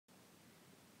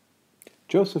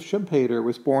Joseph Schumpeter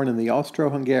was born in the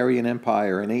Austro-Hungarian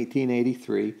Empire in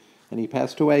 1883, and he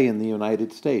passed away in the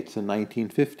United States in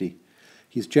 1950.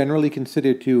 He's generally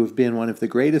considered to have been one of the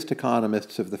greatest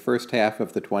economists of the first half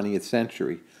of the 20th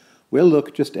century. We'll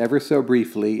look just ever so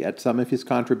briefly at some of his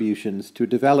contributions to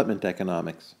development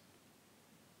economics.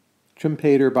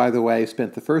 Schumpeter, by the way,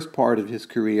 spent the first part of his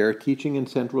career teaching in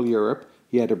Central Europe.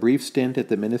 He had a brief stint at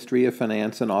the Ministry of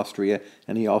Finance in Austria,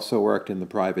 and he also worked in the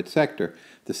private sector.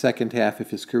 The second half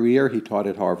of his career he taught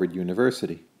at Harvard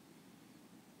University.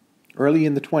 Early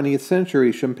in the 20th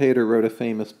century, Schumpeter wrote a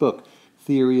famous book,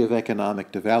 Theory of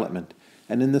Economic Development,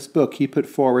 and in this book he put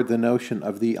forward the notion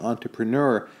of the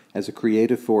entrepreneur as a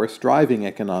creative force driving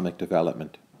economic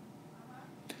development.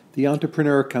 The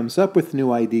entrepreneur comes up with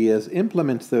new ideas,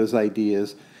 implements those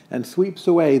ideas, and sweeps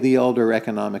away the older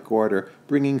economic order,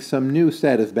 bringing some new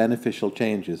set of beneficial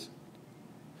changes.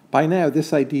 By now,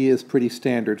 this idea is pretty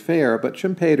standard fare, but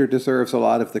Schumpeter deserves a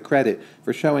lot of the credit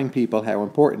for showing people how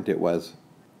important it was.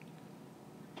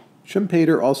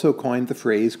 Schumpeter also coined the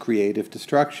phrase creative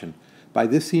destruction. By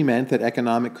this he meant that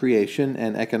economic creation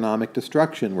and economic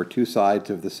destruction were two sides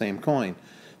of the same coin.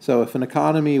 So if an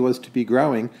economy was to be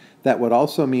growing, that would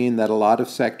also mean that a lot of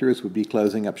sectors would be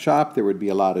closing up shop, there would be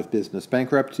a lot of business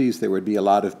bankruptcies, there would be a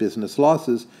lot of business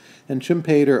losses, and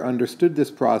Schumpeter understood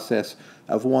this process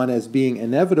of one as being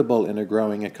inevitable in a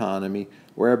growing economy,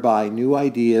 whereby new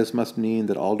ideas must mean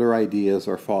that older ideas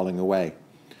are falling away.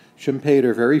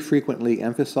 Schumpeter very frequently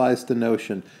emphasized the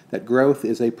notion that growth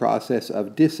is a process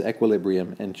of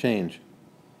disequilibrium and change.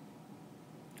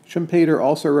 Schumpeter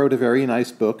also wrote a very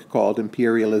nice book called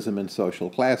Imperialism and Social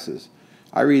Classes.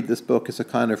 I read this book as a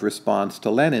kind of response to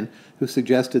Lenin, who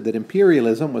suggested that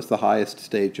imperialism was the highest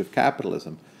stage of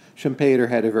capitalism. Schumpeter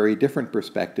had a very different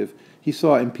perspective. He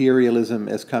saw imperialism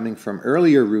as coming from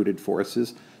earlier rooted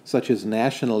forces, such as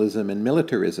nationalism and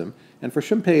militarism, and for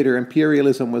Schumpeter,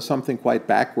 imperialism was something quite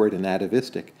backward and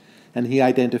atavistic, and he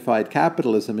identified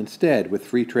capitalism instead with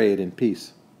free trade and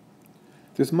peace.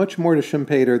 There's much more to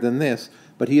Schumpeter than this,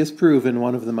 but he is proven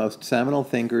one of the most seminal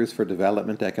thinkers for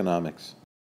development economics.